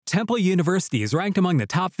Temple University is ranked among the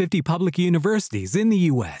top 50 public universities in the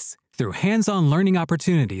U.S. Through hands-on learning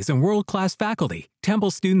opportunities and world-class faculty,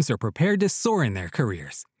 Temple students are prepared to soar in their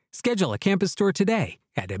careers. Schedule a campus tour today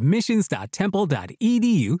at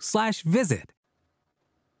admissions.temple.edu/visit.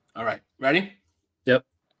 All right, ready? Yep.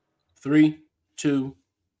 3, 2.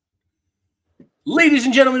 Ladies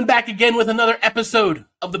and gentlemen, back again with another episode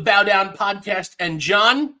of the Bow Down Podcast. And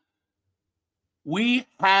John, we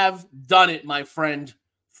have done it, my friend.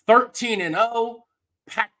 13-0,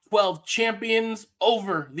 Pac12 champions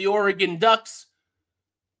over the Oregon Ducks.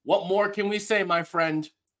 What more can we say, my friend?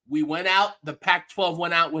 We went out, the Pac12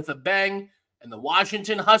 went out with a bang, and the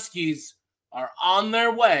Washington Huskies are on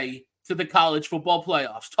their way to the college football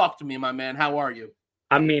playoffs. Talk to me, my man. How are you?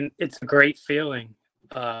 I mean, it's a great feeling.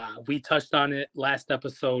 We touched on it last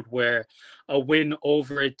episode where a win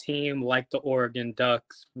over a team like the Oregon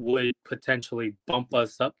Ducks would potentially bump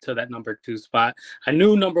us up to that number 2 spot. I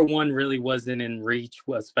knew number 1 really wasn't in reach,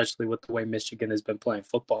 especially with the way Michigan has been playing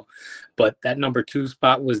football. But that number 2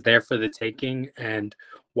 spot was there for the taking, and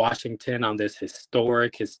Washington on this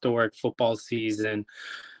historic football season,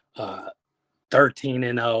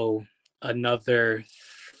 13-0, another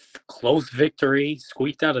close victory,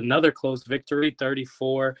 squeaked out another close victory,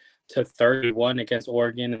 34-31 against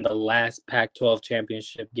Oregon in the last Pac-12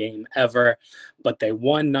 championship game ever. But they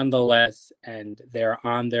won nonetheless, and they're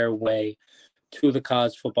on their way to the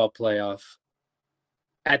college football playoff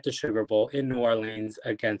at the Sugar Bowl in New Orleans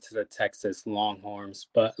against the Texas Longhorns.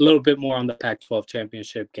 But a little bit more on the Pac-12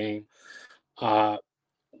 championship game.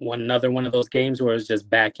 Another one of those games where it's just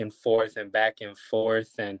back and forth, and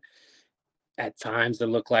at times it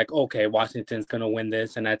looked like, okay, Washington's going to win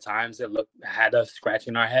this. And at times had us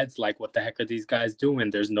scratching our heads like, what the heck are these guys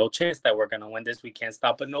doing? There's no chance that we're going to win this. We can't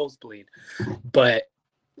stop a nosebleed. But,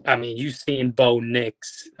 I mean, you've seen Bo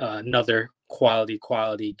Nix, another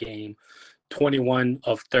quality game, 21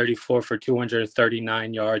 of 34 for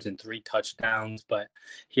 239 yards and 3 touchdowns. But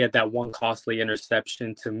he had that one costly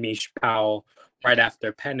interception to Mish Powell right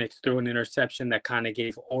after Penix threw an interception that kind of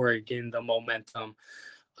gave Oregon the momentum.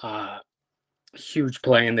 Huge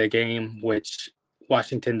play in the game, which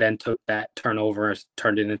Washington then took that turnover and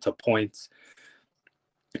turned it into points.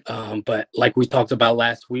 But like we talked about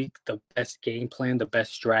last week, the best game plan, the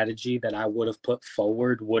best strategy that I would have put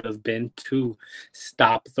forward would have been to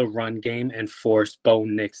stop the run game and force Bo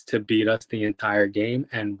Nix to beat us the entire game.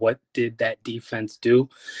 And what did that defense do?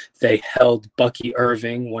 They held Bucky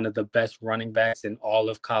Irving, one of the best running backs in all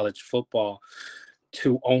of college football,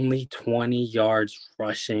 to only 20 yards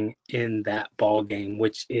rushing in that ball game,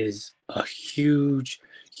 which is a huge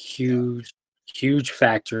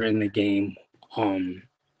factor in the game. And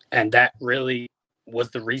that really was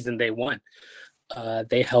the reason they won.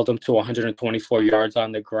 They held them to 124 yards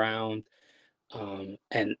on the ground.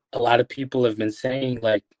 And a lot of people have been saying,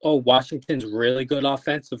 like, oh, Washington's really good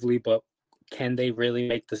offensively, but can they really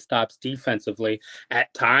make the stops defensively?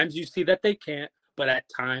 At times you see that they can't. But at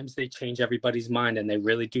times they change everybody's mind, and they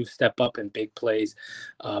really do step up in big plays,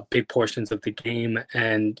 big portions of the game.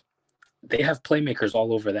 And they have playmakers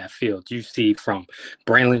all over that field. You see from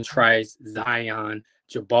Braylon Trice, Zion,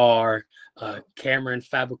 Jabbar, Cameron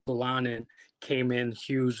Fabiculanan came in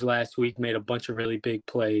huge last week, made a bunch of really big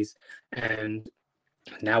plays. And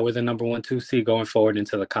now we're the number 1-2 seed going forward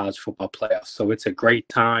into the college football playoffs. So it's a great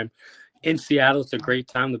time. In Seattle, it's a great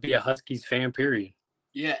time to be a Huskies fan, period.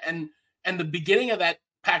 Yeah, and the beginning of that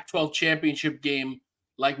Pac-12 championship game,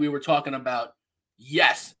 like we were talking about,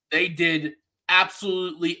 yes, they did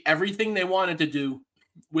absolutely everything they wanted to do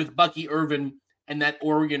with Bucky Irvin and that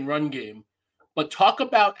Oregon run game. But talk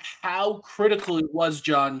about how critical it was,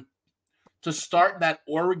 John, to start that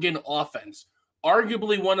Oregon offense.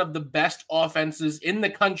 Arguably one of the best offenses in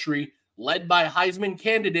the country, led by Heisman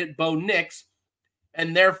candidate Bo Nix.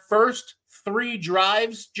 And their first 3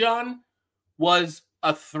 drives, John, was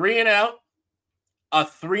a 3-and-out, a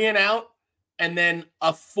 3-and-out, and then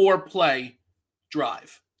a 4-play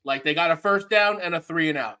drive. Like, they got a first down and a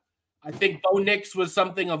 3-and-out. I think Bo Nix was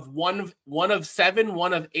something of one of 7,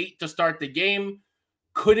 1 of 8 to start the game.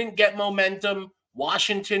 Couldn't get momentum.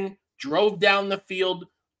 Washington drove down the field,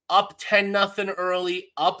 up 10-0 early,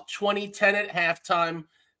 up 20-10 at halftime.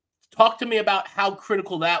 Talk to me about how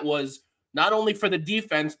critical that was, not only for the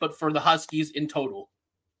defense, but for the Huskies in total.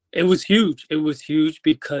 It was huge. It was huge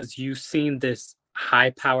because you've seen this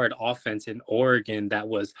high-powered offense in Oregon that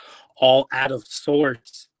was all out of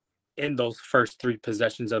sorts in those first 3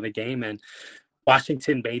 possessions of the game. And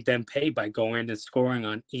Washington made them pay by going and scoring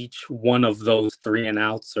on each one of those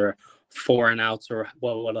 3-and-outs or 4-and-outs or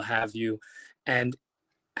what have you. And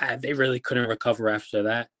they really couldn't recover after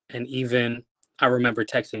that. And even I remember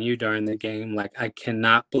texting you during the game, like, I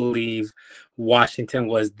cannot believe Washington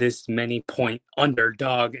was this many point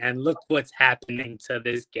underdog, and look what's happening to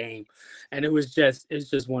this game. And it's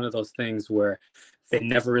just one of those things where they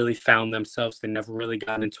never really found themselves. They never really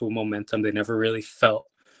got into a momentum. They never really felt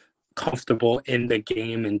comfortable in the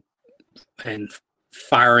game and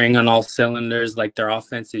firing on all cylinders like their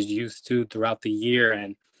offense is used to throughout the year.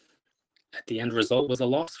 And at the end result was a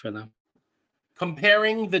loss for them.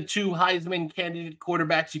 Comparing the two Heisman candidate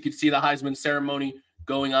quarterbacks, you could see the Heisman ceremony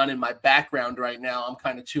going on in my background right now. I'm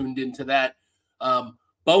kind of tuned into that.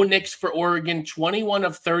 Bo Nix for Oregon, 21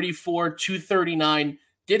 of 34, 239.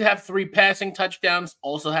 Did have 3 passing touchdowns,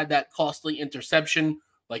 also had that costly interception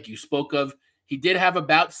like you spoke of. He did have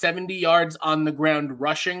about 70 yards on the ground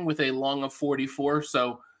rushing with a long of 44,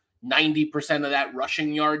 so 90% of that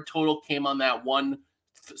rushing yard total came on that one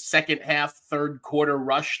second half, third quarter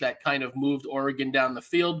rush that kind of moved Oregon down the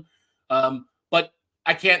field. But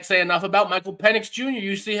I can't say enough about Michael Penix Jr.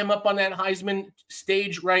 You see him up on that Heisman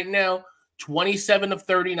stage right now, 27 of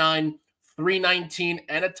 39, 319,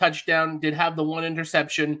 and a touchdown. Did have the 1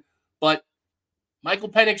 interception, but Michael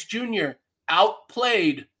Penix Jr.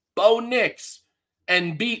 outplayed Bo Nix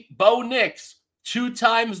and beat Bo Nix 2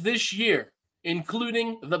 times this year,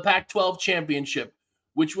 including the Pac-12 championship,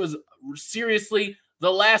 which was seriously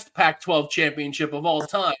the last Pac-12 championship of all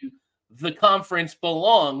time. The conference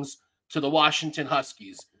belongs to the Washington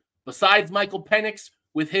Huskies. Besides Michael Penix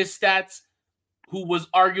with his stats, who was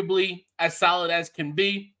arguably as solid as can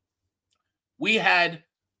be, we had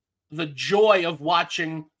the joy of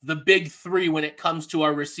watching the big 3 when it comes to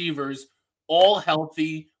our receivers, all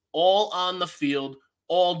healthy, all on the field,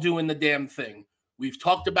 all doing the damn thing. We've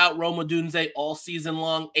talked about Rome Odunze all season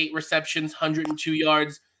long, 8 receptions, 102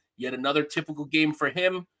 yards. Yet another typical game for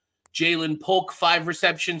him. Jalen Polk, 5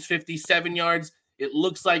 receptions, 57 yards. It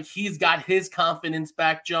looks like he's got his confidence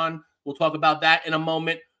back, John. We'll talk about that in a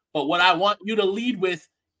moment. But what I want you to lead with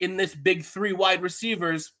in this big 3 wide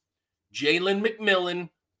receivers, Jalen McMillan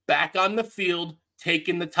back on the field,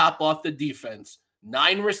 taking the top off the defense.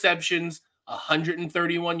 9 receptions,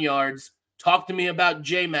 131 yards. Talk to me about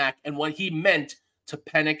J-Mac and what he meant to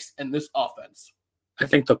Penix and this offense. I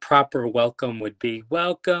think the proper welcome would be,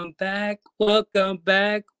 welcome back, welcome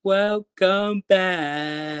back, welcome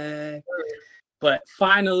back. But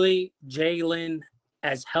finally, Jalen,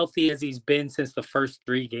 as healthy as he's been since the first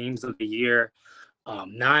 3 games of the year,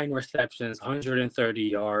 9 receptions, 130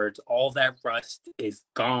 yards, all that rust is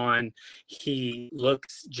gone. He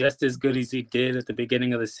looks just as good as he did at the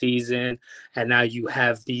beginning of the season. And now you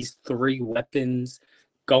have these 3 weapons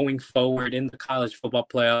going forward in the college football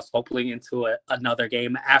playoffs, hopefully into another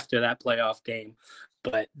game after that playoff game.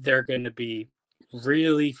 But they're going to be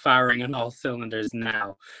really firing on all cylinders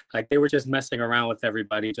now. Like, they were just messing around with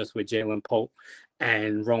everybody, just with Jalen Polk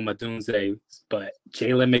and Rome Odunze. But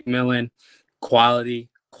Jalen McMillan,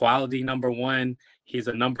 quality number 1. He's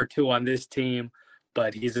a number 2 on this team,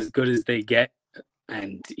 but he's as good as they get.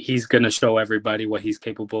 And he's going to show everybody what he's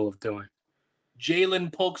capable of doing.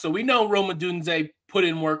 Jalen Polk. So we know Rome Odunze put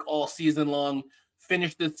in work all season long,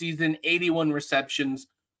 finished the season 81 receptions,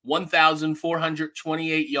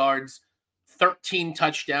 1,428 yards, 13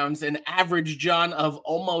 touchdowns, an average, John, of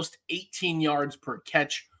almost 18 yards per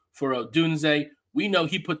catch for Odunze. We know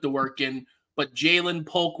he put the work in, but Jalen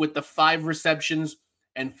Polk with the 5 receptions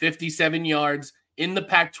and 57 yards in the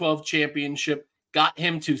Pac-12 championship got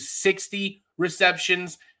him to 60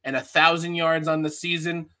 receptions and 1,000 yards on the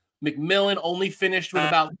season. McMillan only finished with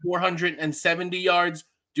about 470 yards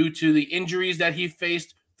due to the injuries that he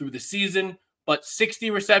faced through the season, but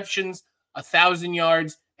 60 receptions, 1,000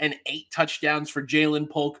 yards, and 8 touchdowns for Jalen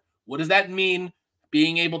Polk. What does that mean?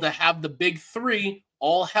 Being able to have the big 3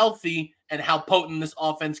 all healthy, and how potent this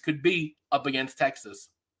offense could be up against Texas.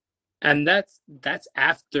 And that's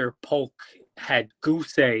after Polk had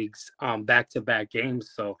goose eggs back-to-back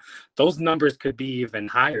games. So those numbers could be even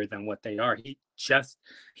higher than what they are. He has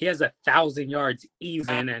 1,000 yards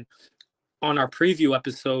even. And on our preview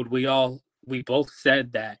episode, we both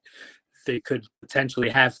said that they could potentially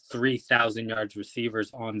have 3,000 yards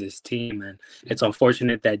receivers on this team. And it's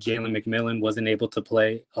unfortunate that Jalen McMillan wasn't able to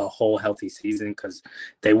play a whole healthy season, because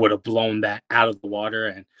they would have blown that out of the water.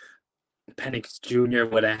 And Penix Jr.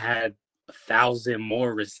 would have had 1,000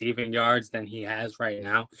 more receiving yards than he has right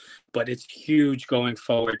now. But it's huge going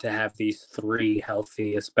forward to have these 3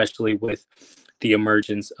 healthy, especially with the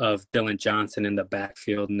emergence of Dylan Johnson in the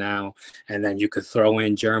backfield now. And then you could throw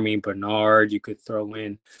in Jeremy Bernard. You could throw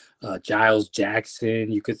in Giles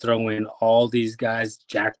Jackson. You could throw in all these guys,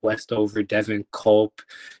 Jack Westover, Devin Culp.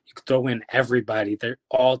 You could throw in everybody. They're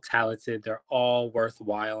all talented. They're all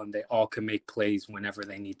worthwhile, and they all can make plays whenever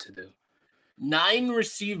they need to do. 9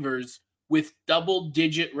 receivers with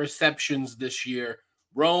double-digit receptions this year.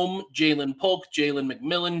 Rome, Jalen Polk, Jalen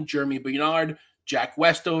McMillan, Jeremy Bernard, Jack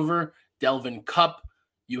Westover, Delvin Cupp.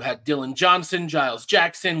 You had Dylan Johnson, Giles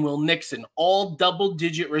Jackson, Will Nixon, all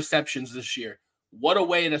double-digit receptions this year. What a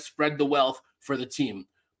way to spread the wealth for the team.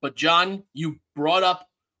 But, John, you brought up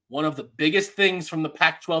one of the biggest things from the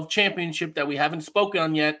Pac-12 championship that we haven't spoken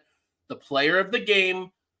on yet, the player of the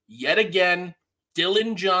game, yet again,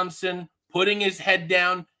 Dylan Johnson, putting his head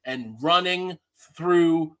down and running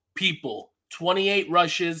through people. 28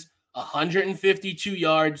 rushes, 152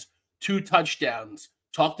 yards, 2 touchdowns.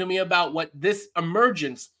 Talk to me about what this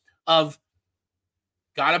emergence of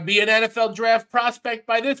gotta be an NFL draft prospect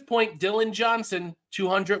by this point. Dylan Johnson,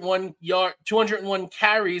 201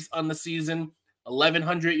 carries on the season,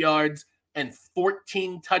 1,100 yards, and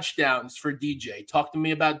 14 touchdowns for DJ. Talk to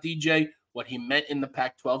me about DJ, what he meant in the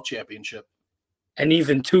Pac-12 championship. And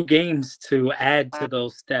even 2 games to add to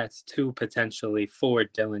those stats too, potentially, for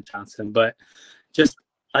Dylan Johnson. But just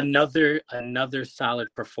another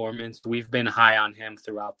solid performance. We've been high on him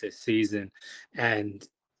throughout this season, and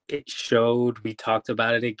it showed. We talked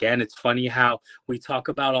about it again. It's funny how we talk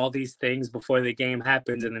about all these things before the game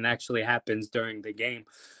happens and then actually happens during the game.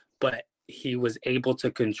 But he was able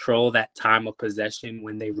to control that time of possession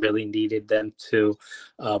when they really needed them to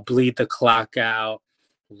bleed the clock out,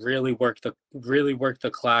 really work the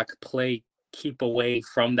clock, keep away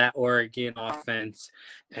from that Oregon offense.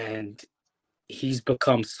 And he's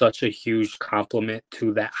become such a huge complement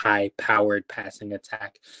to that high-powered passing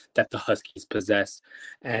attack that the Huskies possess.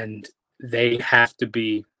 And they have to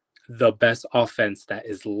be the best offense that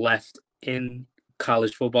is left in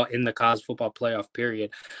college football, in the college football playoff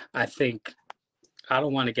period. I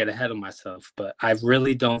don't want to get ahead of myself, but I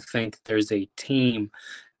really don't think there's a team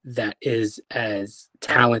that is as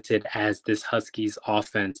talented as this Huskies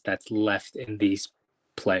offense that's left in these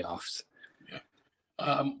playoffs.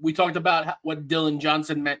 We talked about what Dylan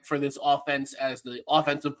Johnson meant for this offense as the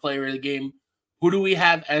offensive player of the game. Who do we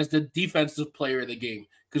have as the defensive player of the game?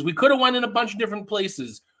 Because we could have went in a bunch of different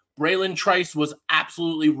places. Braylon Trice was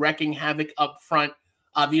absolutely wrecking havoc up front.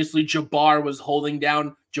 Obviously, Jabbar was holding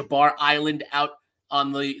down Jabbar Island out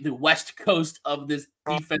on the west coast of this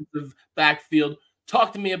defensive backfield.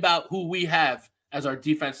 Talk to me about who we have as our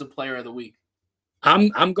defensive player of the week.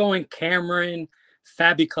 I'm going Cameron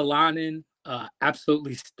Fabi-Kalanen.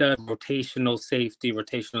 Absolutely stud rotational safety,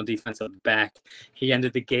 rotational defensive back. He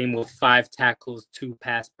ended the game with 5 tackles, 2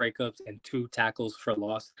 pass breakups, and 2 tackles for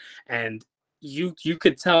loss. And you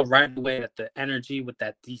could tell right away that the energy with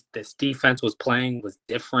that this defense was playing was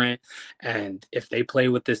different. And if they play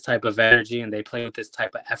with this type of energy and they play with this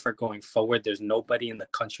type of effort going forward, there's nobody in the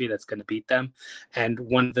country that's going to beat them. And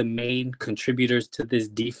one of the main contributors to this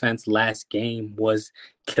defense last game was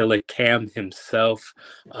Killer Cam himself.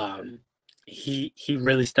 He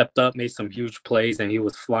really stepped up, made some huge plays, and he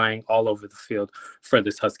was flying all over the field for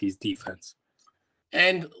this Huskies defense.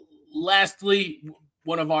 And lastly,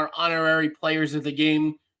 one of our honorary players of the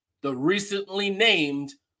game, the recently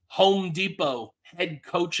named Home Depot Head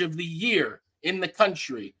Coach of the Year in the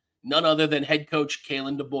country, none other than head coach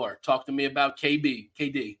Kalen DeBoer. Talk to me about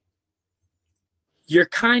KD. You're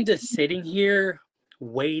kind of sitting here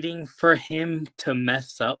waiting for him to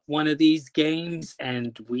mess up one of these games,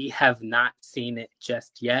 and we have not seen it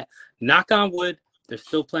just yet. Knock on wood, there's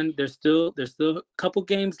still a couple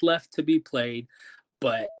games left to be played,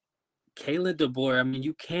 but Kalen DeBoer, I mean,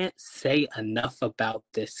 you can't say enough about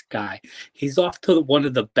this guy. He's off to one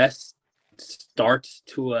of the best starts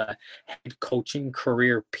to a head coaching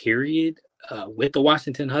career, period, with the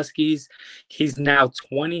Washington Huskies. He's now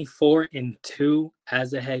 24-2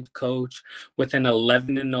 as a head coach with an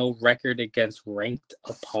 11-0 record against ranked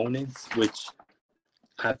opponents, which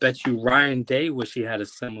I bet you Ryan Day wish he had a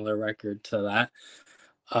similar record to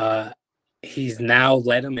that. He's now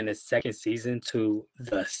led him in his second season to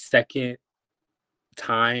the second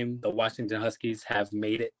time the Washington Huskies have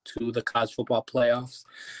made it to the college football playoffs.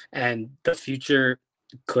 And the future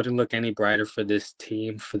couldn't look any brighter for this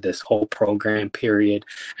team, for this whole program period.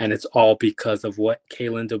 And it's all because of what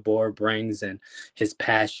Kalen DeBoer brings and his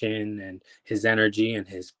passion and his energy and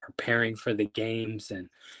his preparing for the games. And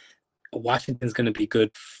Washington's going to be good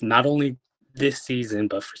not only this season,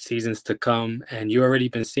 but for seasons to come. And you already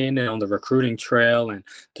been seeing it on the recruiting trail and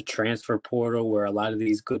the transfer portal, where a lot of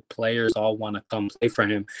these good players all want to come play for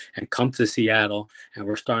him and come to Seattle. And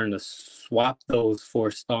we're starting to swap those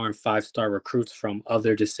 4-star and 5-star recruits from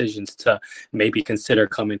other decisions to maybe consider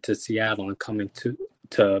coming to Seattle and coming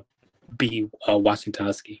to be a Washington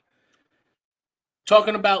Husky.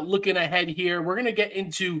 Talking about looking ahead here, we're going to get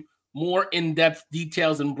into more in-depth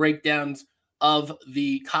details and breakdowns of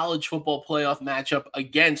the college football playoff matchup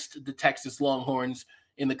against the Texas Longhorns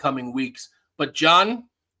in the coming weeks. But John,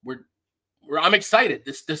 I'm excited.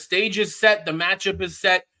 The stage is set. The matchup is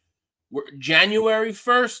set. We're January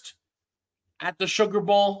 1st at the Sugar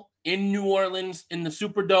Bowl in New Orleans in the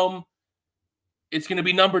Superdome. It's going to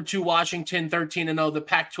be number 2 Washington, 13-0, the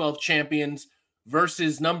Pac-12 champions,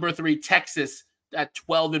 versus number 3 Texas at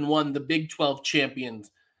 12-1, the Big 12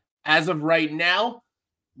 champions. As of right now,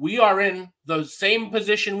 we are in the same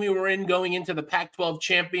position we were in going into the Pac-12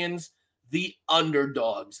 champions, the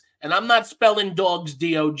underdogs. And I'm not spelling dogs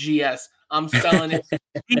D-O-G-S. I'm spelling it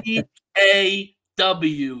D-A-W-G-S,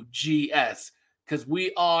 because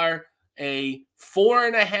we are a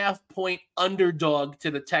 4.5-point underdog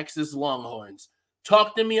to the Texas Longhorns.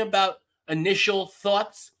 Talk to me about initial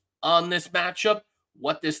thoughts on this matchup,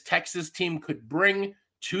 what this Texas team could bring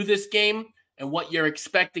to this game, and what you're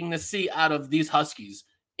expecting to see out of these Huskies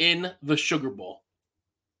in the Sugar Bowl.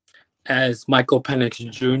 As Michael Penix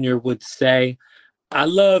Jr. would say, I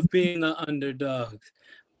love being the underdog,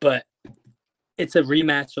 but it's a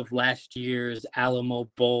rematch of last year's Alamo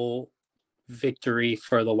Bowl victory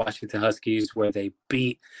for the Washington Huskies, where they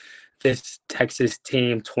beat this Texas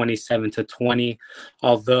team 27-20.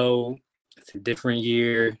 Although it's a different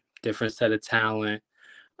year, different set of talent.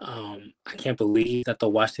 I can't believe that the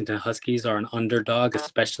Washington Huskies are an underdog,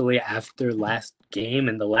 especially after last game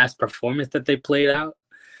and the last performance that they played out,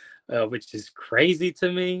 which is crazy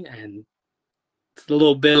to me. And it's a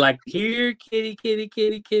little bit like, here, kitty, kitty,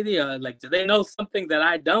 kitty, kitty. Like, do they know something that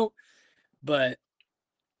I don't? But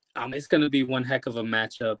it's going to be one heck of a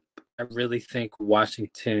matchup. I really think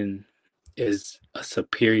Washington is a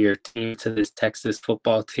superior team to this Texas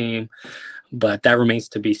football team, but that remains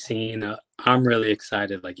to be seen. I'm really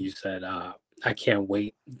excited, like you said. I can't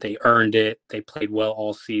wait. They earned it. They played well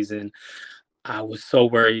all season. I was so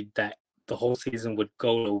worried that the whole season would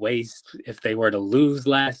go to waste if they were to lose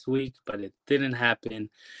last week, but it didn't happen.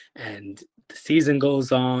 And the season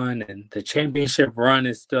goes on, and the championship run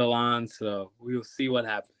is still on, so we'll see what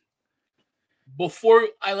happens. Before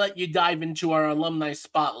I let you dive into our alumni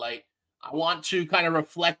spotlight, I want to kind of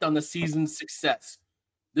reflect on the season's success.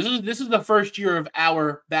 This is the first year of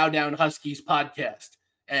our Bow Down Huskies podcast.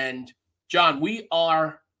 And John, we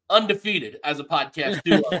are undefeated as a podcast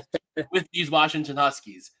duo with these Washington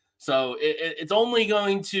Huskies. So it's only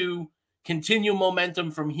going to continue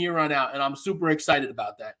momentum from here on out. And I'm super excited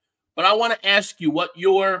about that. But I want to ask you what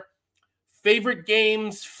your favorite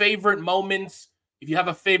games, favorite moments, if you have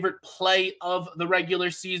a favorite play of the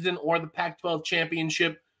regular season or the Pac-12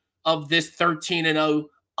 championship of this 13-0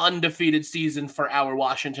 undefeated season for our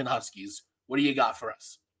Washington Huskies. What do you got for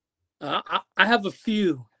us? I have a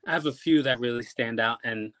few. I have a few that really stand out,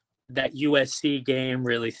 and that USC game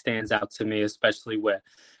really stands out to me, especially where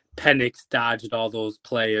Penix dodged all those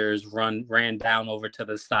players, ran down over to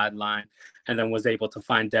the sideline, and then was able to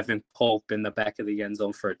find Devin Pope in the back of the end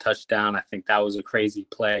zone for a touchdown. I think that was a crazy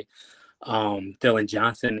play. Dylan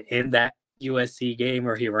Johnson in that USC game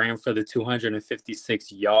where he ran for the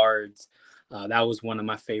 256 yards. That was one of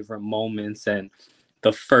my favorite moments. And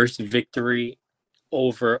the first victory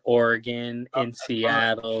over Oregon in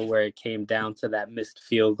Seattle, where it came down to that missed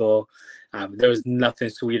field goal. There was nothing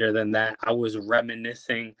sweeter than that. I was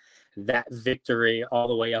reminiscing that victory all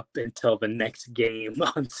the way up until the next game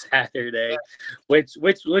on Saturday, which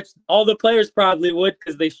all the players probably would,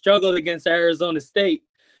 because they struggled against Arizona State.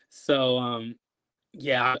 So,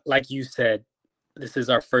 yeah, like you said, this is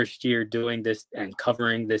our first year doing this and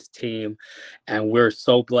covering this team, and we're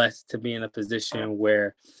so blessed to be in a position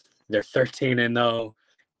where they're 13-0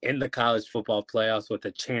 in the college football playoffs with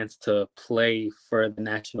a chance to play for the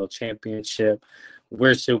national championship.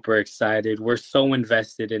 We're super excited. We're so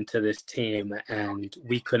invested into this team, and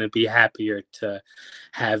we couldn't be happier to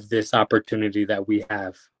have this opportunity that we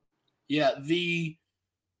have. Yeah, the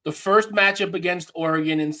first matchup against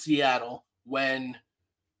Oregon in Seattle, when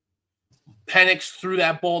Penix threw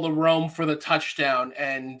that ball to Rome for the touchdown,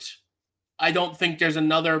 and I don't think there's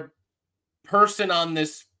another person on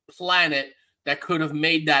this planet that could have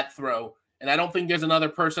made that throw, and I don't think there's another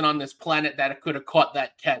person on this planet that could have caught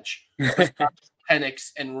that catch.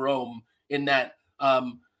 Penix and Rome in that.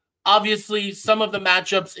 Obviously, some of the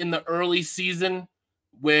matchups in the early season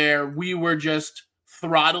where we were just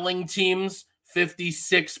throttling teams,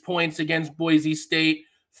 56 points against Boise State,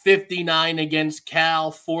 59 against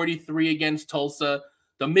Cal, 43 against Tulsa.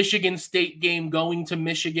 The Michigan State game going to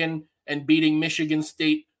Michigan and beating Michigan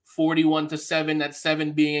State 41-7, that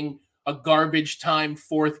 7 being a garbage time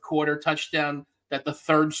fourth quarter touchdown that the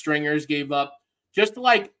third stringers gave up. Just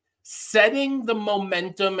like setting the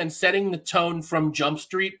momentum and setting the tone from Jump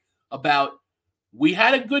Street about we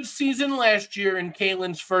had a good season last year in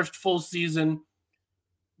Kalen's first full season.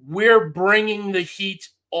 We're bringing the heat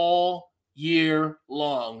all year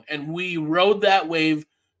long. And we rode that wave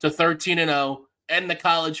to 13-0 and the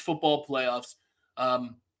college football playoffs.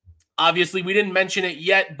 Obviously, we didn't mention it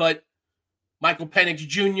yet, but Michael Penix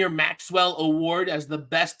Jr. Maxwell Award as the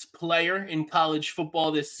best player in college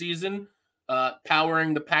football this season,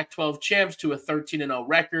 powering the Pac-12 champs to a 13-0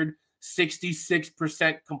 record,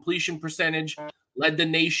 66% completion percentage, led the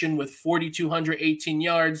nation with 4,218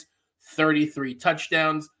 yards, 33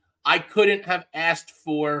 touchdowns. I couldn't have asked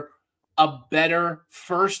for a better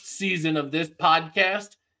first season of this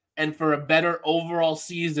podcast and for a better overall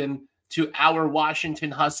season to our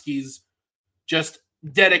Washington Huskies, just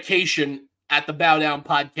dedication at the Bow Down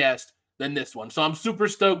podcast than this one. So I'm super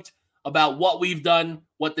stoked about what we've done,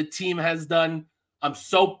 what the team has done. I'm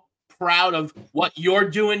so proud of what you're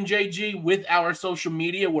doing, JG, with our social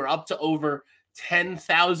media. We're up to over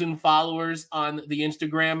 10,000 followers on the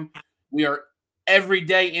Instagram. We are every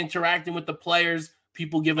day interacting with the players,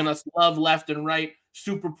 people giving us love left and right.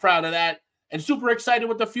 Super proud of that and super excited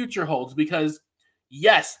what the future holds because,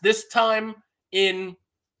 yes, this time in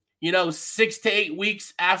 6 to 8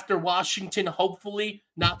 weeks after Washington hopefully,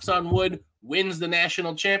 knocks on wood, wins the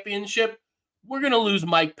national championship, we're going to lose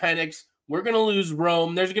Mike Penix. We're going to lose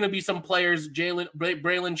Rome. There's going to be some players,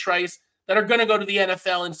 Braylon Trice, that are going to go to the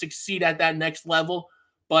NFL and succeed at that next level.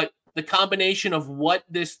 But the combination of what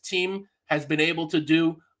this team has been able to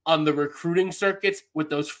do on the recruiting circuits with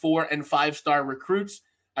those 4- and 5-star recruits,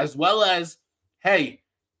 as well as, hey,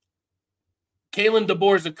 Kalen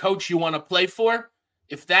DeBoer is a coach you want to play for.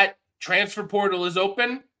 If that transfer portal is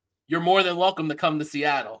open, you're more than welcome to come to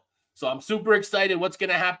Seattle. So I'm super excited what's going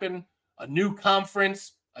to happen. A new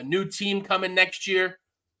conference, a new team coming next year.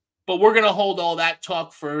 But we're going to hold all that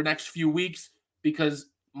talk for the next few weeks because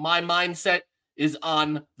my mindset is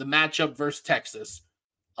on the matchup versus Texas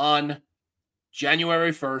on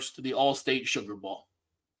January 1st, the All-State Sugar Bowl.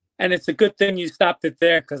 And it's a good thing you stopped it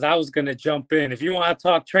there because I was going to jump in. If you want to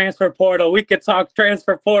talk transfer portal, we could talk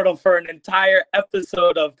transfer portal for an entire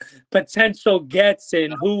episode of potential gets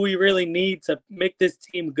and who we really need to make this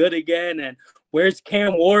team good again. And where's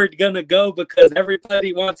Cam Ward going to go because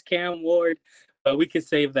everybody wants Cam Ward. But we could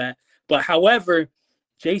save that. But however,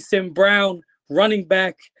 Jason Brown, running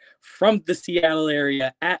back from the Seattle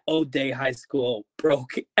area at O'Day High School,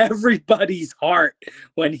 broke everybody's heart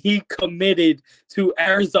when he committed to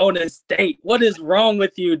Arizona State. What is wrong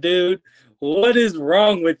with you, dude? What is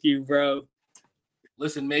wrong with you, bro?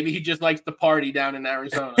 Listen, maybe he just likes to party down in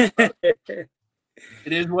Arizona. It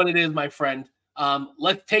is what it is, my friend.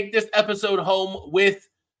 Let's take this episode home with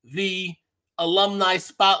the alumni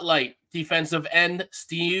spotlight. Defensive end,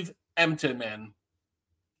 Steve Emteman.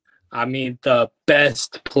 I mean, the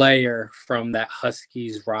best player from that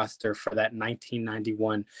Huskies roster for that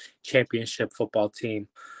 1991 championship football team.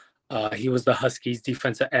 He was the Huskies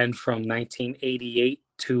defensive end from 1988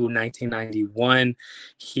 to 1991.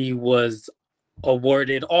 He was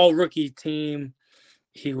awarded all-rookie team.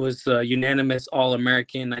 He was unanimous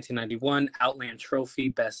All-American 1991, Outland Trophy,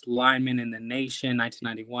 Best Lineman in the Nation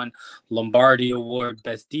 1991, Lombardi Award,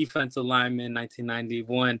 Best Defensive Lineman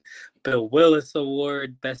 1991, Bill Willis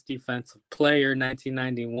Award, Best Defensive Player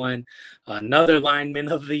 1991, another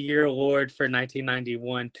Lineman of the Year Award for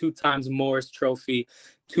 1991, 2 times Morris Trophy,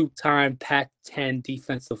 2-time Pac-10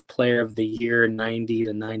 Defensive Player of the Year, 90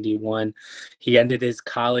 to 91. He ended his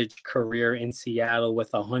college career in Seattle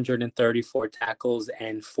with 134 tackles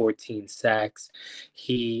and 14 sacks.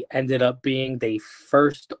 He ended up being the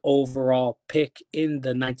first overall pick in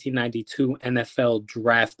the 1992 NFL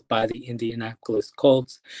Draft by the Indianapolis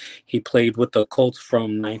Colts. He played with the Colts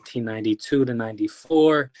from 1992 to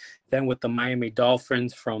 94, then with the Miami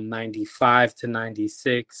Dolphins from 95 to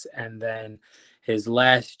 96, and then his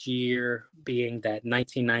last year being that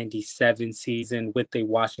 1997 season with the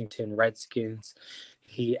Washington Redskins.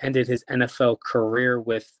 He ended his NFL career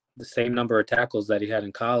with the same number of tackles that he had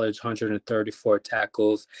in college, 134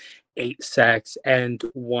 tackles, 8 sacks, and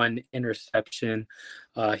 1 interception.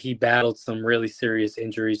 He battled some really serious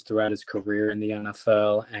injuries throughout his career in the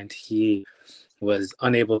NFL, and he was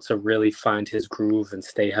unable to really find his groove and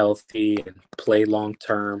stay healthy and play long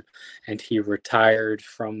term. And he retired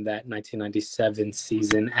from that 1997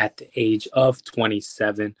 season at the age of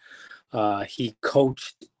 27. He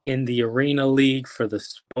coached in the Arena League for the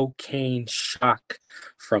Spokane Shock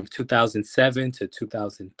from 2007 to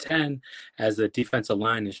 2010 as a defensive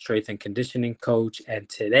line and strength and conditioning coach. And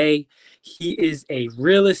today, he is a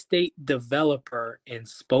real estate developer in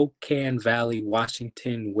Spokane Valley,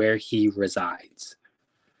 Washington, where he resides.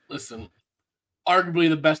 Listen, arguably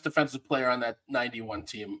the best defensive player on that 91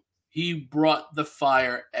 team. He brought the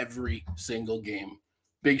fire every single game.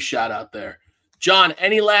 Big shout out there. John,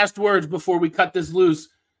 any last words before we cut this loose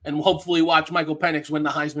and hopefully watch Michael Penix win the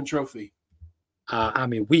Heisman Trophy? I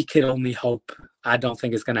mean, we can only hope. I don't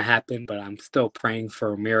think it's going to happen, but I'm still praying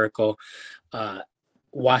for a miracle.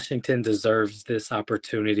 Washington deserves this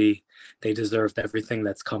opportunity. They deserved everything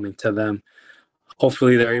that's coming to them.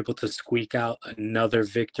 Hopefully they're able to squeak out another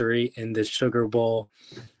victory in the Sugar Bowl.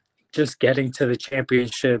 Just getting to the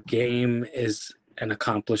championship game is an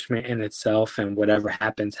accomplishment in itself, and whatever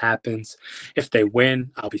happens, happens. If they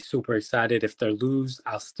win, I'll be super excited. If they lose,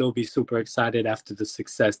 I'll still be super excited after the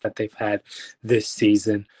success that they've had this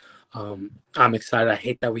season. I'm excited. I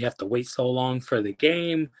hate that we have to wait so long for the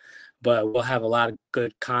game, but we'll have a lot of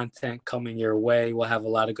good content coming your way. We'll have a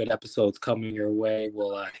lot of good episodes coming your way.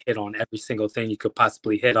 We'll hit on every single thing you could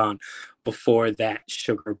possibly hit on before that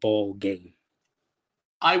Sugar Bowl game.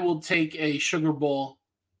 I will take a Sugar Bowl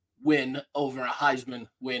win over a Heisman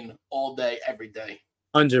win all day, every day.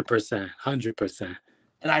 100%.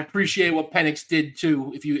 And I appreciate what Penix did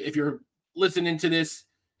too. If you're listening to this,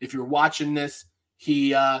 if you're watching this,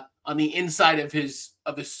 he on the inside of his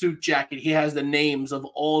suit jacket, he has the names of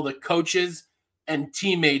all the coaches and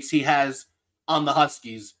teammates he has on the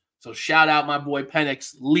Huskies. So shout out my boy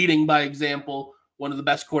Penix, leading by example, one of the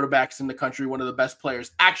best quarterbacks in the country, one of the best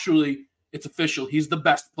players. Actually, it's official. He's the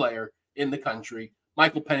best player in the country.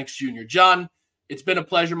 Michael Penix Jr. John, it's been a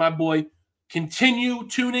pleasure, my boy. Continue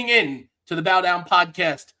tuning in to the Bow Down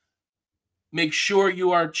Podcast. Make sure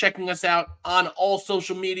you are checking us out on all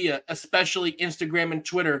social media, especially Instagram and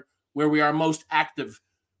Twitter, where we are most active.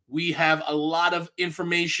 We have a lot of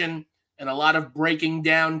information and a lot of breaking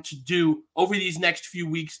down to do over these next few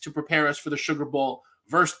weeks to prepare us for the Sugar Bowl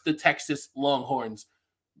versus the Texas Longhorns.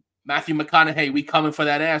 Matthew McConaughey, we coming for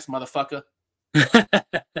that ass, motherfucker.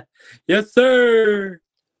 Yes, sir.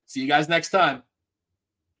 See you guys next time.